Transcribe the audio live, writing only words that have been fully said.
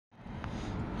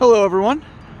Hello everyone,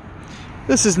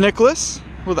 this is Nicholas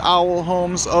with Owl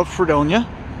Homes of Fredonia.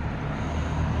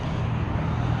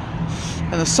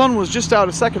 And the sun was just out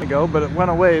a second ago, but it went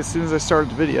away as soon as I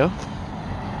started the video.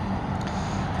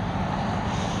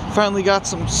 Finally got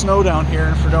some snow down here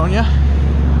in Fredonia.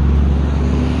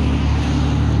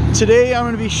 Today I'm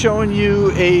going to be showing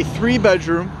you a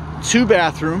 3-bedroom,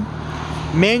 2-bathroom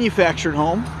manufactured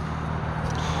home.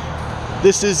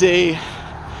 This is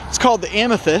it's called the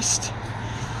Amythest.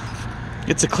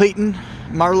 It's a Clayton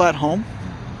Marlette home.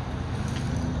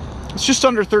 It's just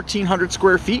under 1,300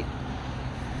 square feet.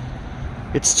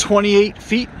 It's 28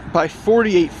 feet by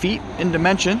 48 feet in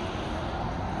dimension.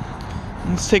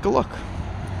 Let's take a look.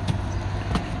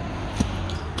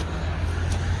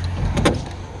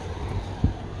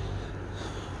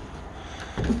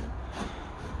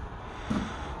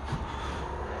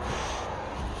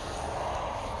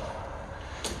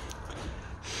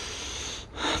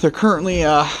 They're currently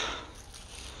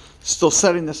still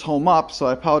setting this home up, so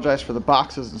I apologize for the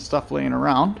boxes and stuff laying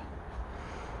around.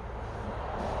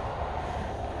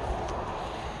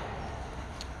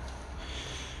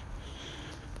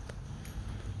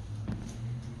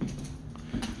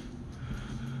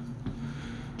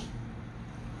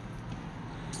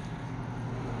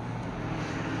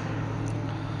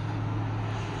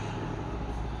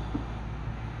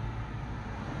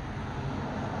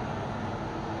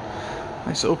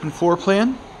 Nice open floor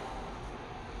plan.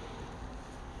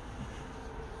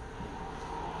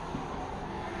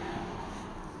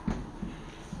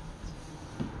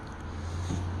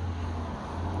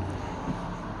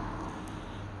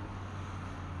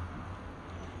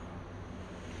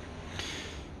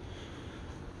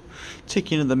 Take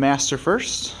you into the master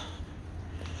first.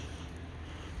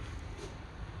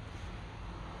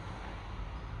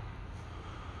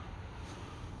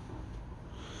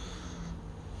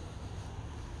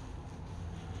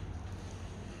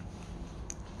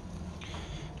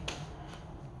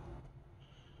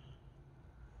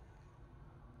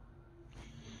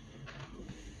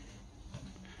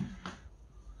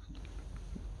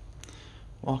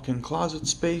 Walk-in closet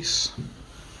space.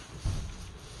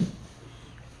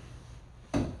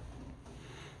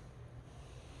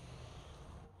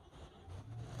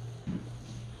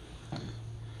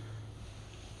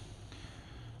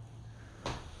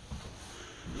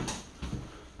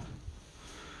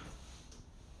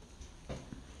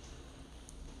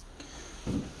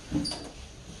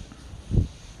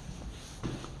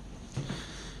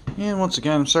 And once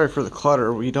again, I'm sorry for the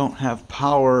clutter. We don't have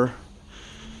power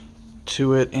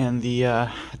to it, and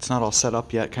it's not all set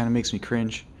up yet. Kind of makes me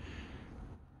cringe.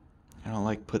 I don't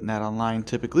like putting that online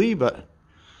typically, but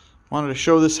wanted to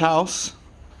show this house.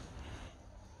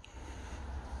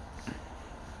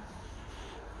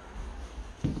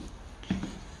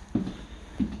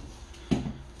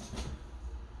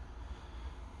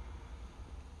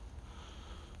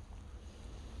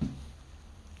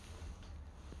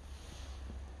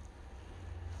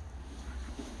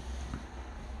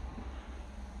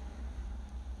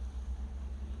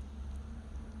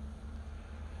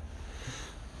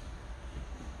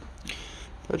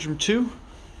 Bedroom 2.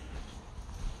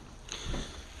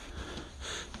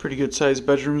 Pretty good sized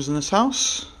bedrooms in this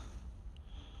house.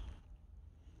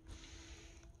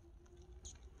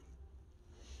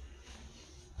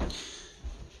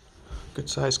 Good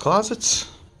sized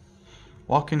closets.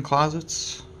 Walk-in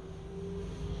closets.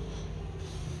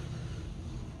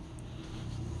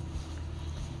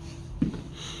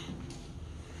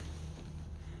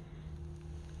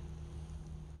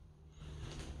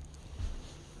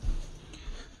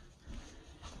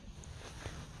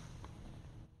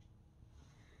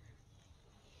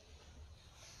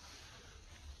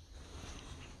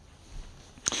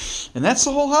 And that's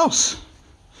the whole house.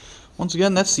 Once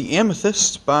again, that's the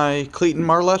Amythest by Clayton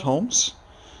Marlette Homes.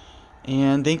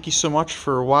 And thank you so much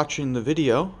for watching the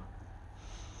video.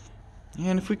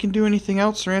 And if we can do anything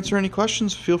else or answer any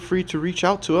questions, feel free to reach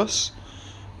out to us.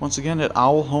 Once again, at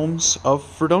Owl Homes of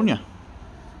Fredonia.